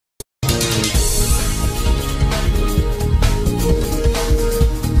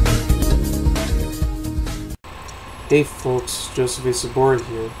Hey folks, Joseph A. Sobora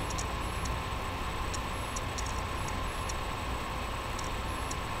here.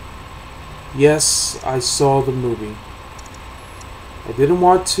 Yes, I saw the movie. I didn't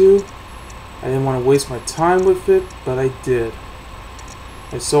want to. I didn't want to waste my time with it, but I did.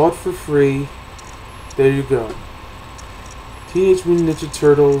 I saw it for free. There you go. Teenage Mutant Ninja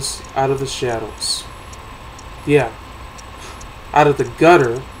Turtles Out of the Shadows. Yeah. Out of the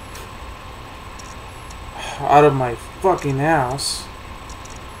gutter. Out of my fucking ass.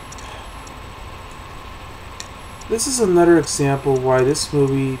 This is another example why this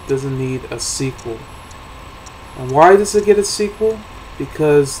movie doesn't need a sequel. And why does it get a sequel?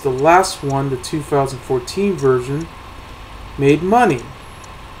 Because the last one, the 2014 version, made money.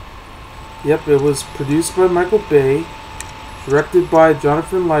 Yep, it was produced by Michael Bay, directed by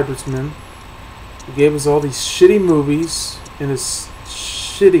Jonathan Liebesman, who gave us all these shitty movies in his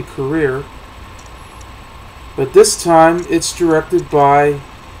shitty career. But this time, it's directed by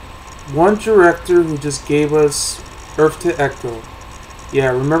one director who just gave us Earth to Echo.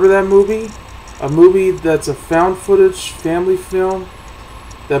 Yeah, remember that movie? A movie that's a found footage family film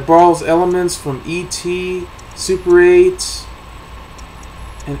that borrows elements from E.T., Super 8,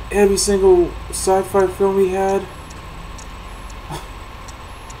 and every single sci-fi film we had.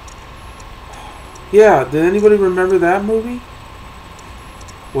 Yeah, did anybody remember that movie?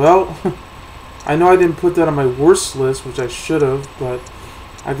 Well, I know I didn't put that on my worst list, which I should have, but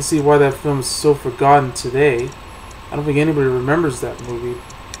I can see why that film is so forgotten today. I don't think anybody remembers that movie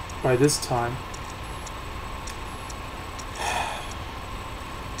by this time.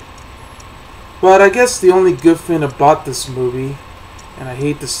 But I guess the only good thing about this movie, and I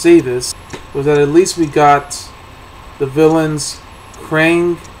hate to say this, was that at least we got the villains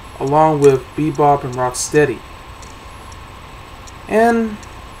Krang along with Bebop and Rocksteady. And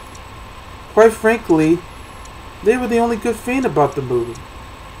quite frankly, they were the only good thing about the movie.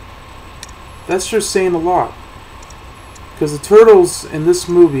 That's sure saying a lot. Because the Turtles in this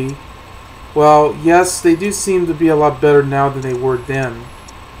movie, well, yes, they do seem to be a lot better now than they were then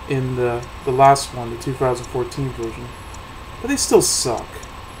in the last one, the 2014 version. But they still suck.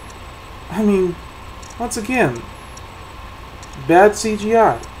 I mean, once again, bad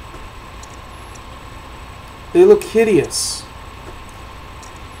CGI. They look hideous.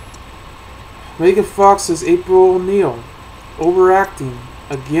 Megan Fox as April O'Neil, overacting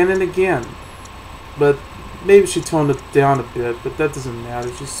again and again. But maybe she toned it down a bit, but that doesn't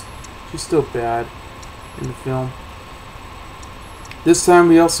matter. She's still bad in the film. This time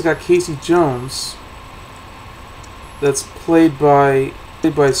we also got Casey Jones, that's played by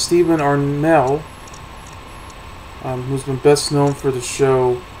Stephen Armell, who's been best known for the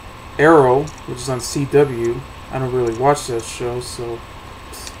show Arrow, which is on CW. I don't really watch that show, so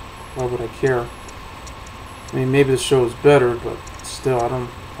why would I care? I mean, maybe the show is better, but still, I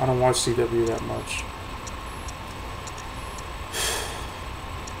don't watch CW that much.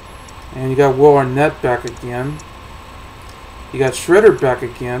 And you got Will Arnett back again. You got Shredder back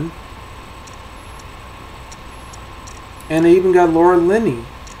again. And they even got Laura Linney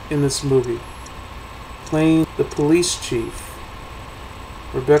in this movie, playing the police chief,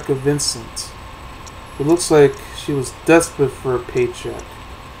 Rebecca Vincent, who looks like she was desperate for a paycheck,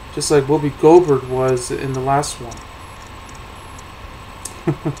 just like Whoopi Goldberg was in the last one.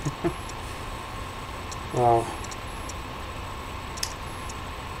 Wow.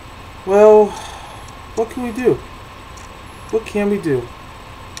 Well, what can we do? What can we do?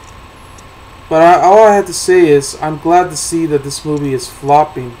 But all I have to say is, I'm glad to see that this movie is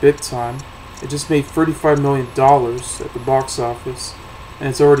flopping big time. It just made $35 million at the box office, and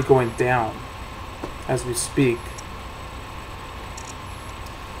it's already going down as we speak.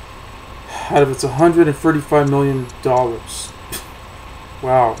 Out of its $135 million.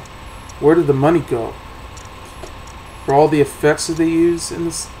 Wow. Where did the money go? For all the effects that they use in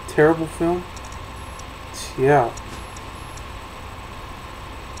this terrible film? Yeah.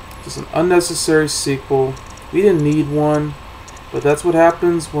 Just an unnecessary sequel. We didn't need one, but that's what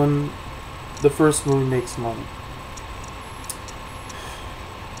happens when the first movie makes money.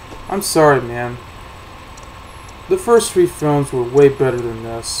 I'm sorry, man. The first three films were way better than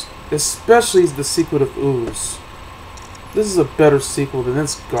this. Especially the sequel of Ooze. This is a better sequel than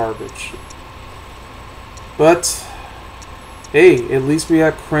this garbage. But, hey, at least we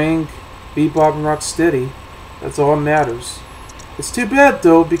had Krang, Bebop, and Rocksteady. That's all that matters. It's too bad,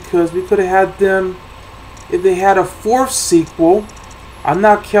 though, because we could have had them, if they had a fourth sequel. I'm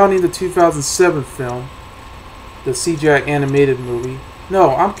not counting the 2007 film, the CGI animated movie.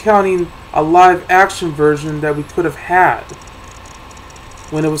 No, I'm counting a live action version that we could have had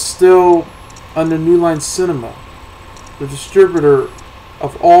when it was still under New Line Cinema. the distributor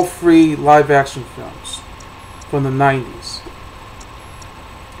of all free live-action films from the 90s.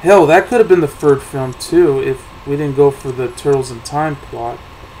 Hell, that could have been the third film too if we didn't go for the Turtles in Time plot.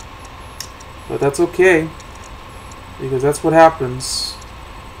 But that's okay, because that's what happens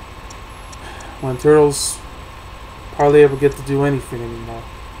when Turtles hardly ever get to do anything anymore.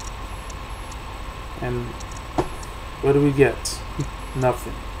 And what do we get?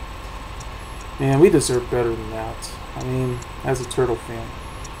 Nothing. Man, we deserve better than that. I mean, as a Turtle fan.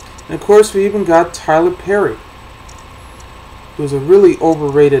 And of course, we even got Tyler Perry, who's a really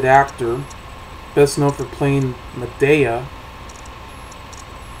overrated actor, best known for playing Medea.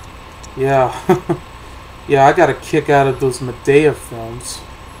 Yeah, yeah, I got a kick out of those Medea films.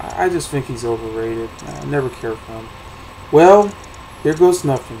 I just think he's overrated. I never cared for him. Well, here goes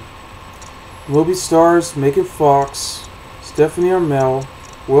nothing. Movie stars Megan Fox, Stephanie Armell,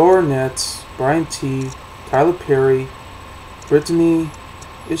 Will Arnett, Brian T., Tyler Perry, Brittany,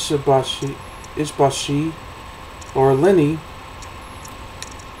 Ishibashi, or Linney,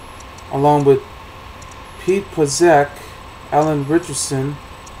 along with Pete Ploszek, Alan Ritchson,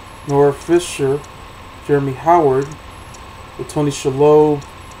 Nora Fisher, Jeremy Howard, with Tony Shalhoub,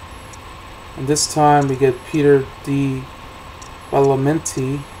 and this time we get Peter D.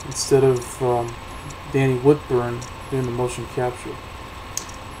 Badalamenti instead of Danny Woodburn doing the motion capture.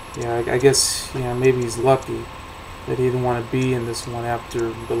 Yeah, I guess, yeah, maybe he's lucky that he didn't want to be in this one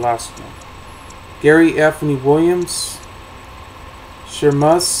after the last one. Gary Anthony Williams,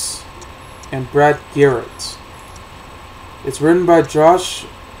 Sheamus, and Brad Garrett. It's written by Josh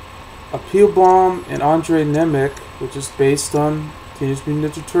Appelbaum and André Nemec, which is based on Teenage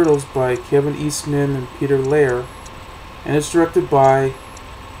Mutant Ninja Turtles by Kevin Eastman and Peter Laird, and it's directed by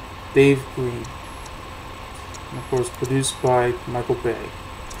Dave Green, and of course produced by Michael Bay.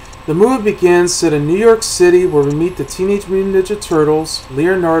 The movie begins set in New York City, where we meet the Teenage Mutant Ninja Turtles,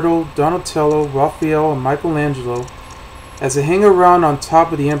 Leonardo, Donatello, Raphael, and Michelangelo, as they hang around on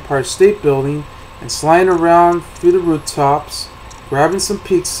top of the Empire State Building and sliding around through the rooftops, grabbing some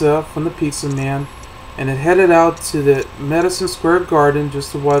pizza from the pizza man, and then headed out to the Madison Square Garden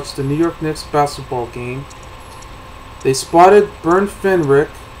just to watch the New York Knicks basketball game. They spotted Bern Fenrick,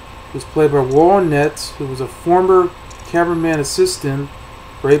 who's played by Will Arnett, who was a former cameraman assistant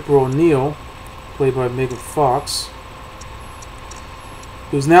for April O'Neil, played by Megan Fox,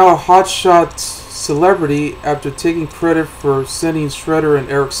 who's now a hotshot celebrity after taking credit for sending Shredder and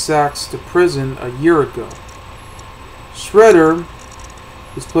Eric Sachs to prison a year ago. Shredder,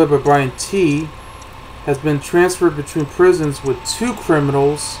 who's played by Brian T., has been transferred between prisons with two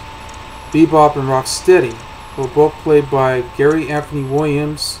criminals, Bebop and Rocksteady, who are both played by Gary Anthony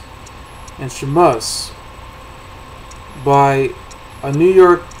Williams, and Sheamus by a New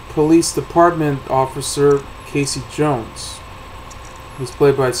York Police Department officer, Casey Jones, who's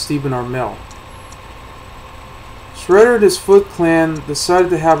played by Stephen Armell. Shredder and his Foot Clan decided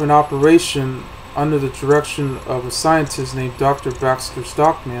to have an operation under the direction of a scientist named Dr. Baxter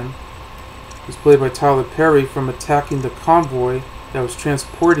Stockman, who's played by Tyler Perry, from attacking the convoy that was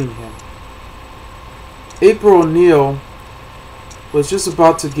transporting him. April O'Neil was just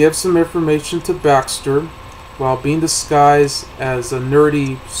about to give some information to Baxter while being disguised as a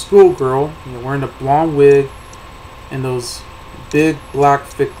nerdy schoolgirl, wearing a blonde wig and those big black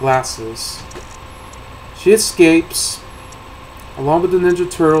thick glasses. She escapes along with the Ninja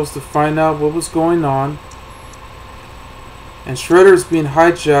Turtles to find out what was going on, and Shredder is being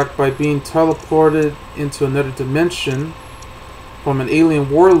hijacked by being teleported into another dimension from an alien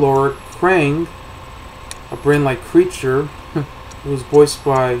warlord, Krang, a brain-like creature, who was voiced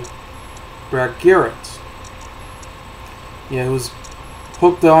by Brad Garrett. Yeah, he was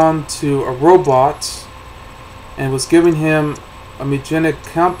hooked on to a robot and was giving him a mutagenic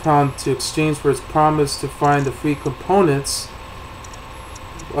compound to exchange for his promise to find the free components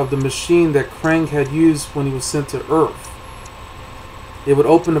of the machine that Krang had used when he was sent to Earth. It would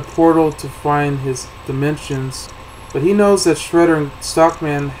open a portal to find his dimensions, but he knows that Shredder and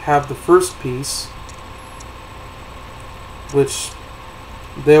Stockman have the first piece, which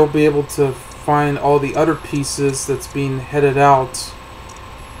they'll be able to find all the other pieces that's being headed out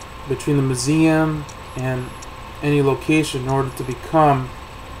between the museum and any location in order to become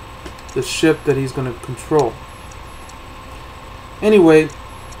the ship that he's going to control. Anyway,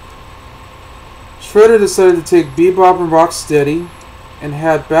 Shredder decided to take Bebop and Rocksteady and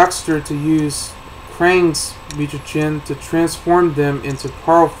had Baxter to use Krang's mutagen to transform them into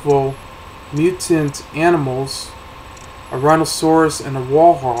powerful mutant animals, a rhinoceros and a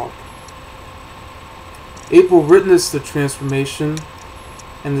wall hog. April witnessed the transformation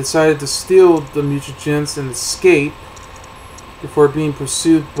and decided to steal the mutagens and escape, before being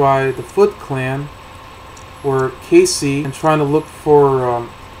pursued by the Foot Clan, where Casey, and trying to look for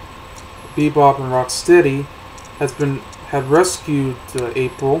Bebop and Rocksteady, had rescued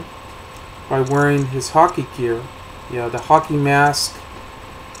April by wearing his hockey gear. Yeah, the hockey mask.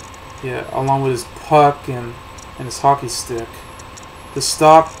 Yeah, along with his puck and his hockey stick, to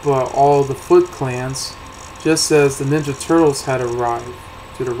stop all the Foot Clans, just as the Ninja Turtles had arrived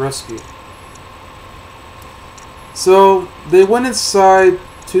to the rescue. So they went inside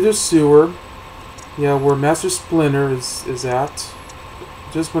to the sewer, yeah, where Master Splinter is at,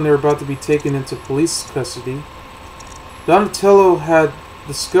 just when they were about to be taken into police custody. Donatello had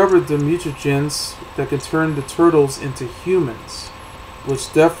discovered the mutagens that can turn the turtles into humans,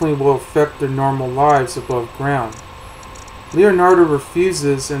 which definitely will affect their normal lives above ground. Leonardo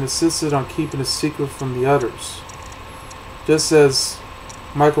refuses and insisted on keeping a secret from the others, just as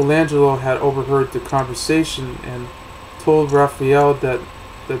Michelangelo had overheard the conversation and told Raphael that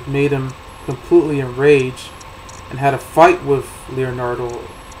made him completely enraged and had a fight with Leonardo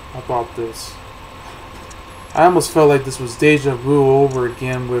about this. I almost felt like this was deja vu over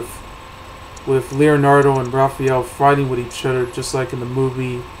again with Leonardo and Raphael fighting with each other, just like in the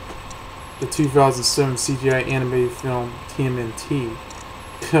movie, the 2007 CGI animated film TMNT.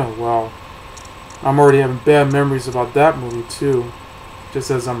 Wow. I'm already having bad memories about that movie too, just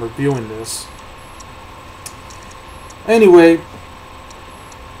as I'm reviewing this. Anyway,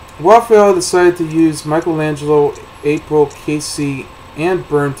 Raphael decided to use Michelangelo, April, Casey, and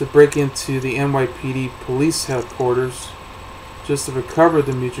Byrne to break into the NYPD police headquarters just to recover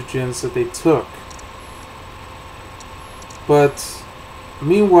the mutagens that they took. But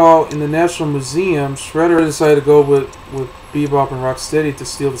meanwhile, in the National Museum, Shredder decided to go with Bebop and Rocksteady to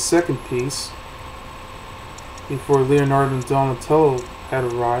steal the second piece before Leonardo and Donatello had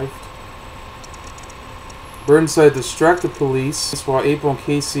arrived. Byrne decided to distract the police while April and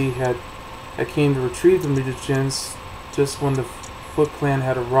Casey had came to retrieve the mutagens just when the Foot Clan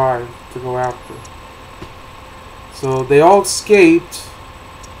had arrived to go after. So they all escaped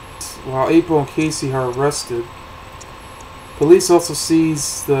while April and Casey are arrested. Police also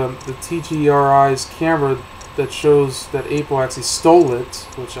sees the TGRI's camera that shows that April actually stole it,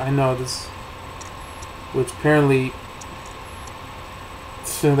 which I know this, which apparently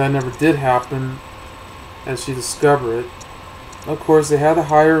that never did happen, as she discovered it. Of course, they had to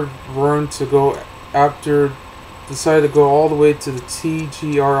hire Vern to go after, decided to go all the way to the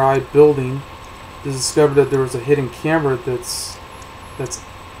TGRI building to discover that there was a hidden camera that's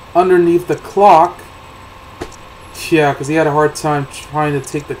underneath the clock. Yeah, because he had a hard time trying to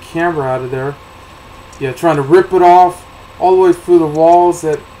take the camera out of there. Yeah, trying to rip it off all the way through the walls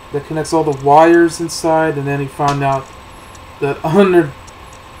that connects all the wires inside, and then he found out that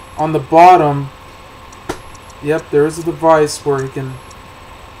on the bottom, yep, there is a device where he can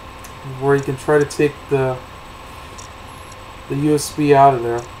try to take the USB out of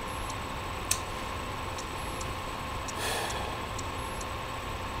there.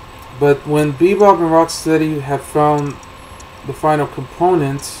 But when Bebop and Rocksteady had found the final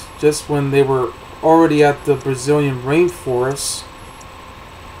component, just when they were already at the Brazilian rainforest,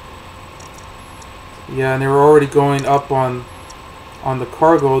 yeah, and they were already going up on the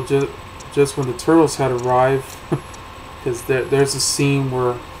cargo just when the turtles had arrived, because there's a scene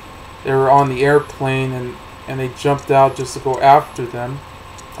where they were on the airplane and they jumped out just to go after them,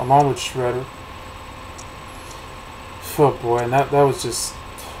 along with Shredder. Oh boy, and that was just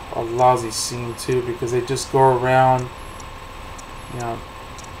a lousy scene too, because they just go around, you know,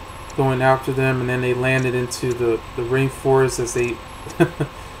 going after them, and then they landed into the rainforest as they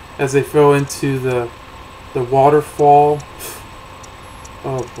as they fell into the waterfall.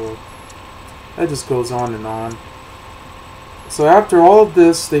 Oh boy, that just goes on and on. So after all of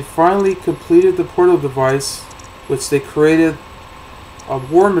this, they finally completed the portal device, which they created a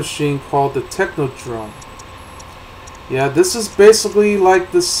war machine called the Technodrome. Yeah, this is basically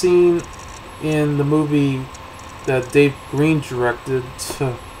like the scene in the movie that Dave Green directed,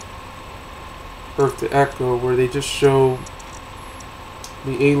 Earth to Echo, where they just show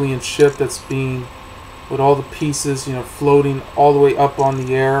the alien ship that's being, with all the pieces, you know, floating all the way up on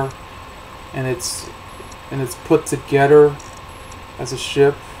the air, and it's put together as a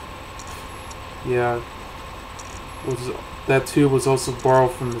ship. Yeah, that too was also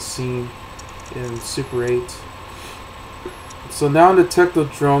borrowed from the scene in Super 8. So now in the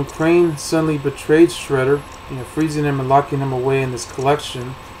Technodrome, Crane suddenly betrayed Shredder, you know, freezing him and locking him away in his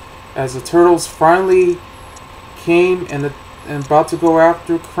collection, as the turtles finally came and about to go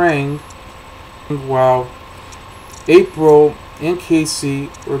after Krang, while April and Casey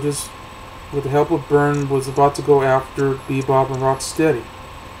were just with the help of Byrne, was about to go after Bebop and Rocksteady.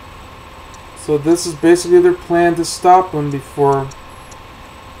 So this is basically their plan to stop him before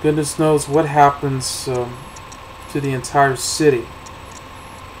goodness knows what happens to the entire city.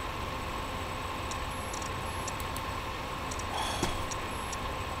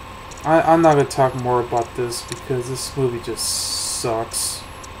 I'm not going to talk more about this because this movie just sucks.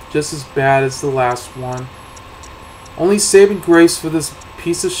 Just as bad as the last one. Only saving grace for this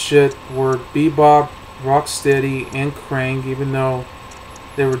piece of shit were Bebop, Rocksteady, and Krang, even though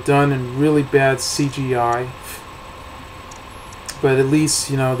they were done in really bad CGI. But at least,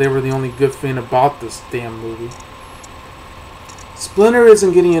 you know, they were the only good thing about this damn movie. Splinter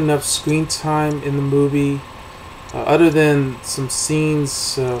isn't getting enough screen time in the movie, other than some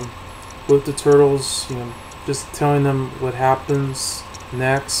scenes with the Turtles, you know, just telling them what happens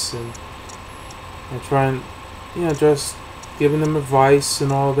next, and trying, you know, just giving them advice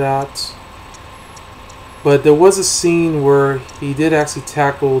and all that. But there was a scene where he did actually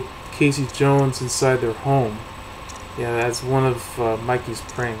tackle Casey Jones inside their home. Yeah, that's one of Mikey's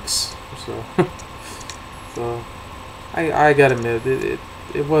pranks. So, so I gotta admit,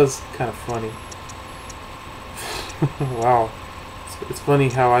 it was kind of funny. Wow. It's funny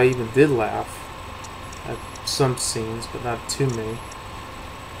how I even did laugh at some scenes, but not too many.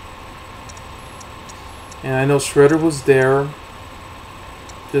 And I know Shredder was there,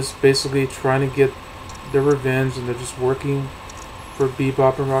 just basically trying to get their revenge, and they're just working for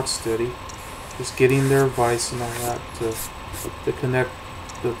Bebop and Rocksteady, just getting their advice and all that to connect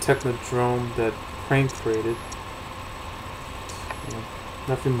the Technodrome that Krang created. You know,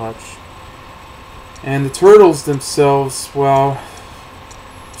 nothing much. And the Turtles themselves, well,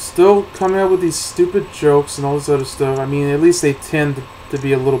 still coming up with these stupid jokes and all this other stuff. I mean, at least they tend to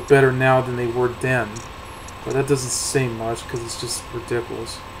be a little better now than they were then. But that doesn't say much because it's just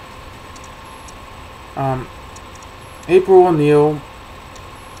ridiculous. April O'Neil,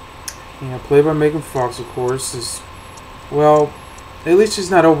 you know, played by Megan Fox, of course, is, well, at least she's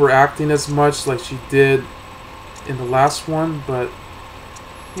not overacting as much like she did in the last one, but,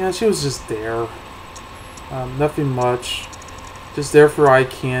 yeah, she was just there. Nothing much. Just there for eye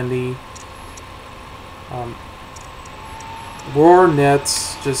candy.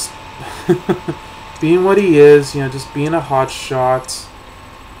 Arnett, just being what he is, you know, just being a hot shot,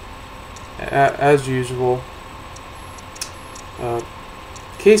 as usual.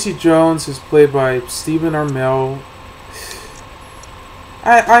 Casey Jones is played by Stephen Armell.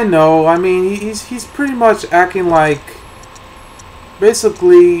 I know. I mean, he's pretty much acting like,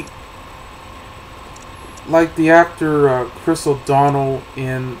 basically, like the actor Chris O'Donnell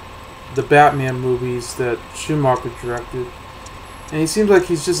in the Batman movies that Schumacher directed. And he seems like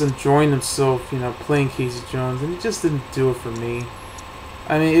he's just enjoying himself, you know, playing Casey Jones, and he just didn't do it for me.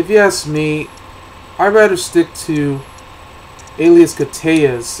 I mean, if you ask me, I'd rather stick to Alias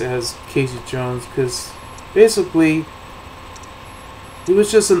Cateas as Casey Jones, because basically he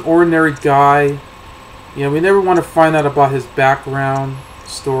was just an ordinary guy. You know, we never want to find out about his background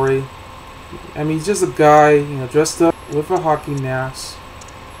story. I mean, he's just a guy, you know, dressed up with a hockey mask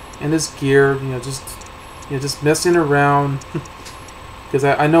and his gear, you know, just messing around. Because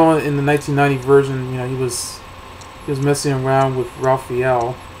I know in the 1990 version, you know, he was messing around with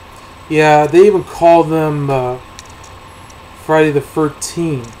Raphael. Yeah, they even called them Friday the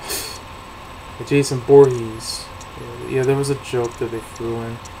 13th. Jason Voorhees. Yeah, there was a joke that they threw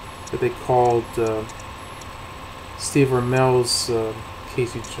in that they called Steve Armell's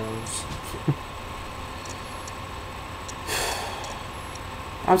Casey Jones.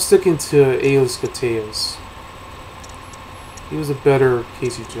 I'm sticking to Alias Cateas. He was a better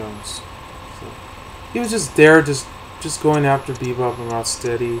Casey Jones. So, he was just there, just going after Bebop and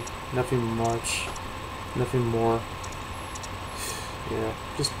Rocksteady. Nothing much. Nothing more. Yeah,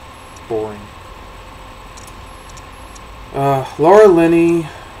 just boring. Laura Linney,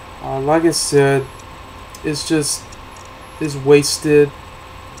 like I said, is wasted.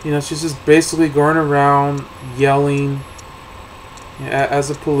 You know, she's just basically going around yelling as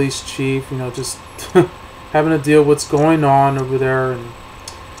a police chief, you know, just having to deal with what's going on over there, and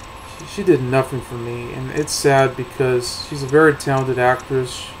she did nothing for me, and it's sad because she's a very talented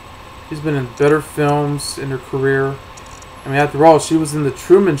actress. She's been in better films in her career. I mean, after all, she was in The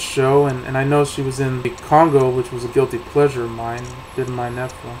Truman Show, and I know she was in The Congo, which was a guilty pleasure of mine. Didn't mind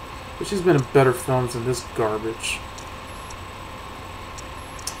that film. But she's been in better films than this garbage.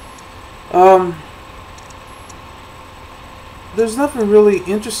 There's nothing really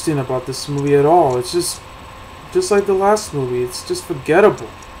interesting about this movie at all. It's just like the last movie. It's just forgettable.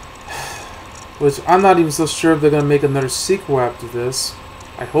 Which I'm not even so sure if they're going to make another sequel after this.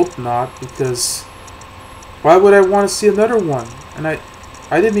 I hope not, because why would I want to see another one? And I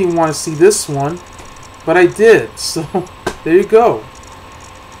didn't even want to see this one, but I did. So there you go.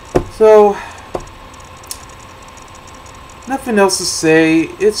 So nothing else to say.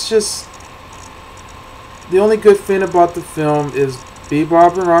 It's just the only good thing about the film is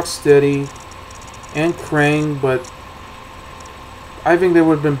Bebop and Rocksteady and Krang, but I think they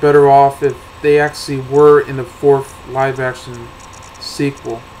would have been better off if they actually were in the 4th live-action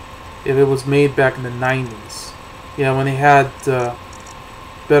sequel, if it was made back in the 90s. Yeah, when they had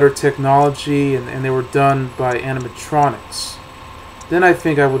better technology and they were done by animatronics. Then I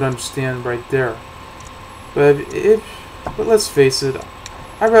think I would understand right there. But let's face it,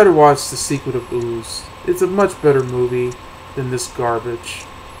 I'd rather watch the sequel to Ooze. It's a much better movie than this garbage.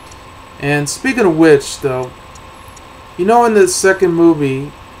 And speaking of which, though, you know, in the second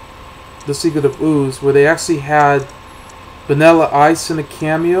movie, The Secret of Ooze, where they actually had Vanilla Ice in a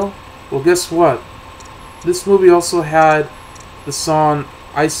cameo? Well, guess what? This movie also had the song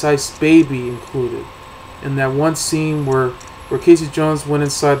Ice Ice Baby included. In that one scene where Casey Jones went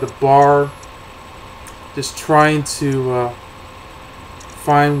inside the bar, just trying to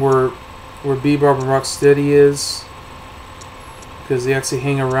find where Bebop and Rocksteady is, because they actually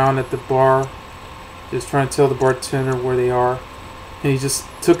hang around at the bar, just trying to tell the bartender where they are. And he just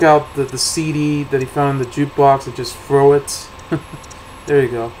took out the CD that he found in the jukebox and just throw it. There you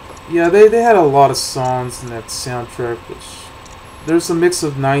go. Yeah, they had a lot of songs in that soundtrack, which there's a mix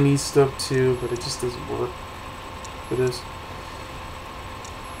of 90s stuff too, but it just doesn't work for this.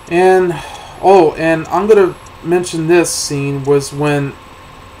 And and I'm gonna mention this scene was when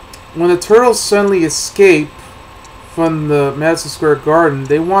the turtles suddenly escape from the Madison Square Garden.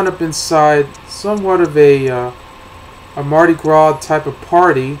 They wound up inside somewhat of a Mardi Gras type of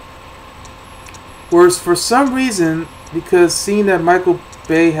party, whereas for some reason, because seeing that Michael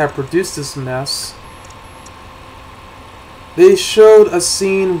Bay had produced this mess, they showed a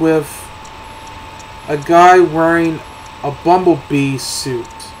scene with a guy wearing a bumblebee suit.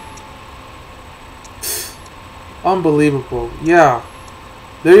 Unbelievable. Yeah.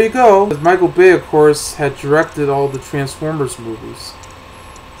 There you go. Michael Bay, of course, had directed all the Transformers movies.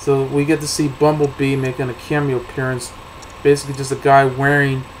 So we get to see Bumblebee making a cameo appearance. Basically just a guy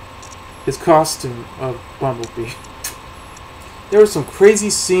wearing his costume of Bumblebee. There were some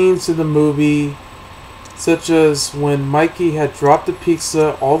crazy scenes in the movie, such as when Mikey had dropped the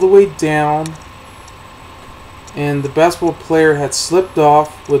pizza all the way down and the basketball player had slipped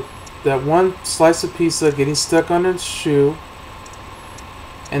off with that one slice of pizza getting stuck under his shoe.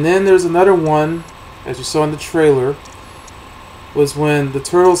 And then there's another one, as you saw in the trailer, was when the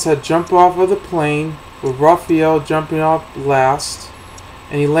turtles had jumped off of the plane, with Raphael jumping off last,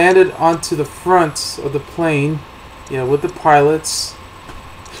 and he landed onto the front of the plane, yeah, with the pilots,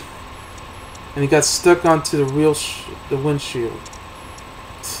 and he got stuck onto the windshield.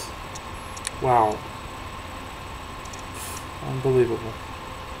 Wow. Unbelievable.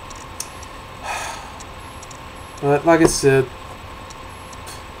 But like I said,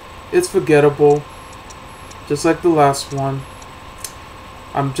 it's forgettable, just like the last one.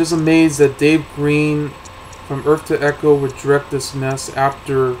 I'm just amazed that Dave Green from Earth to Echo would direct this mess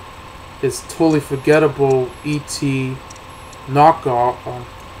after his totally forgettable E.T. knockoff,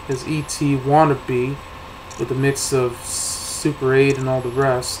 his E.T. wannabe, with a mix of Super 8 and all the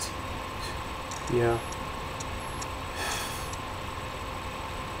rest. Yeah.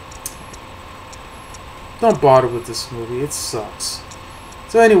 Don't bother with this movie, it sucks.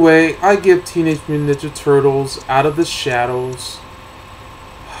 So anyway, I give Teenage Mutant Ninja Turtles Out of the Shadows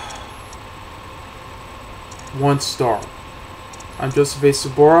 1 star. I'm Joseph A.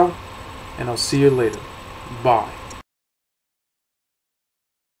 Sobora, and I'll see you later. Bye.